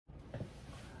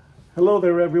Hello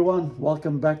there everyone,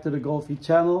 welcome back to the Golfy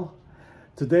channel.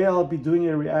 Today I'll be doing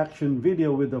a reaction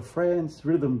video with the Franz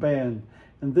Rhythm Band,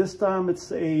 and this time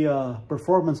it's a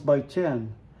performance by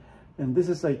Chen, and this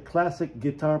is a classic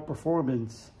guitar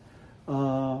performance,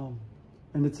 and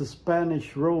it's a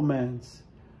Spanish romance.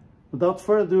 Without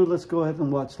further ado, let's go ahead and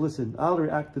watch. Listen, I'll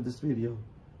react to this video.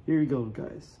 Here you go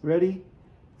guys, ready?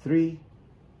 3,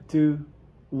 2,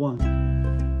 1.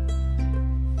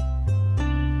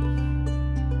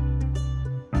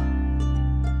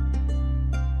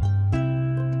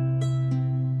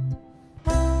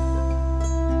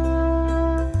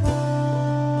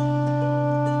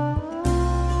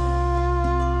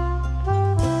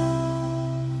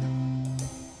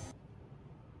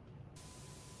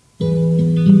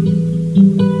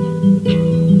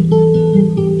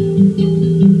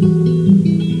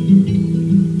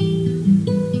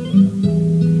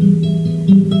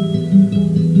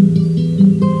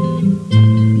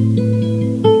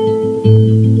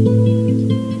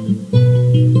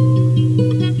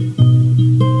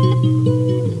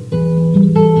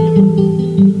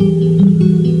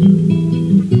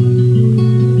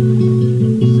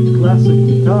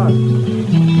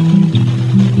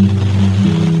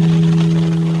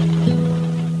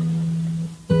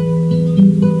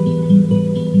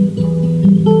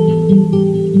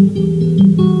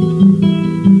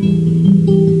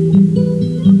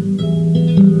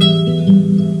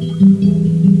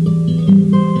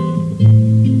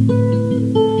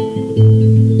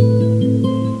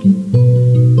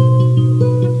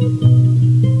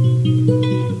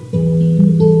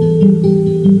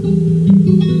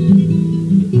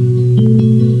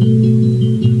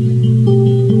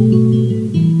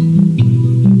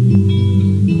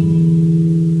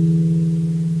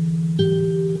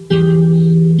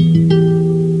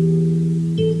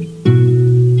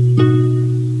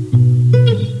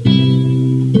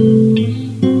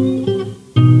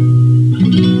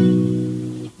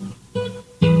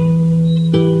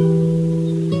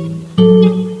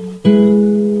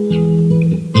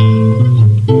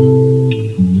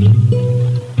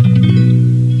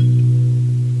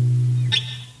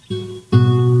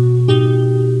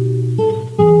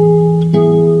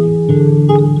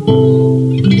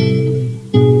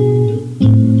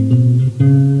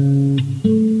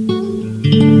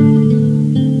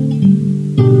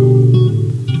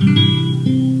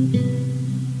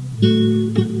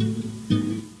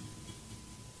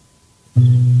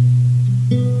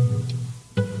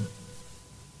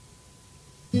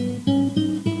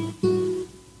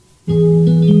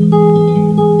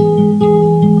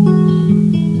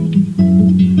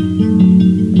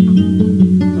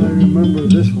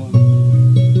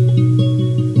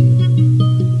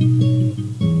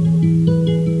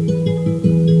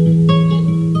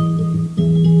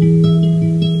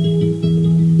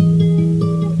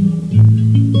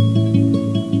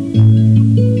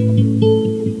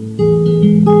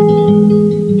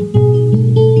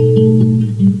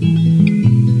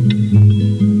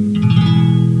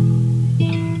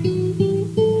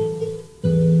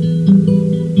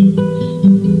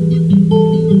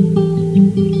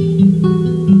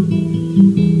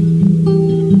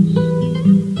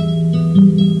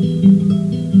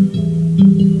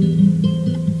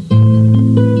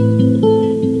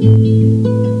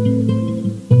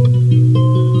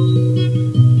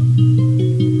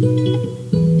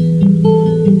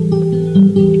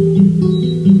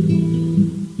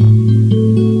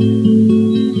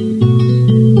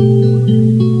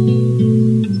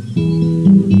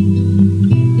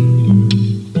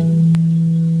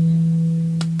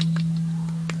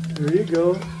 There you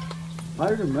go. I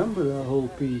remember that whole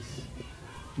piece.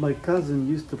 My cousin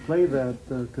used to play that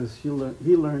because he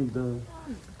learned the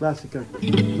classical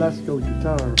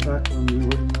guitar back when we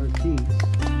were in our teens.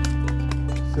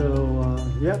 So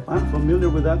yeah, I'm familiar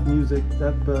with that music,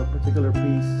 that particular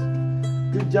piece.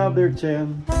 Good job there,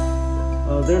 Chen.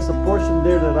 There's a portion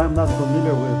there that I'm not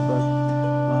familiar with, but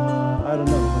I don't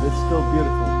know, but it's still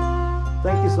beautiful.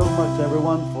 Thank you so much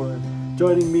everyone for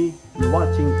joining me and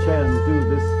watching Chen do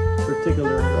this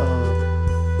particular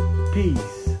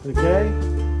piece, okay?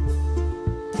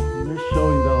 And they're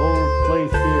showing the whole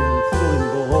place here, and it's still in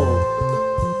Bohol.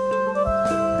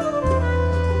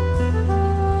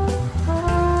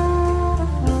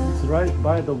 It's right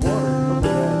by the water, look at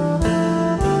that.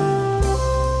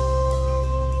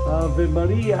 Ave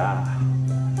Maria.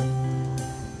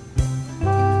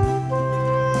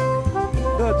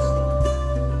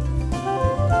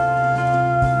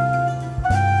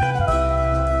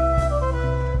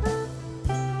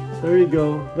 There you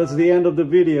go. That's the end of the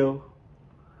video.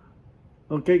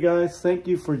 Okay guys, thank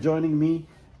you for joining me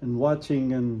and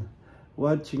watching and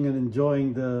watching and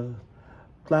enjoying the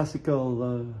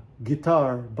classical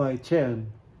guitar by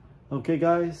Chen. Okay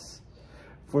guys,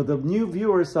 for the new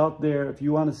viewers out there, if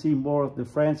you want to see more of the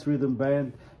Franz Rhythm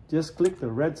Band, just click the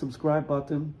red subscribe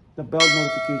button, the bell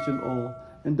notification all,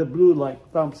 and the blue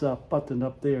thumbs up button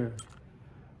up there.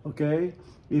 Okay,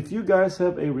 if you guys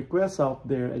have a request out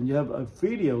there and you have a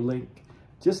video link,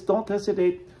 just don't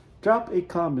hesitate, drop a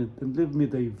comment and leave me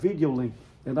the video link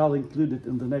and I'll include it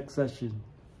in the next session.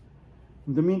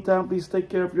 In the meantime, please take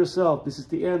care of yourself. This is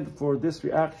the end for this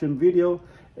reaction video,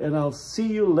 and I'll see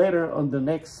you later on the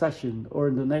next session or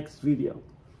in the next video.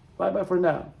 Bye bye for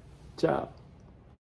now. Ciao.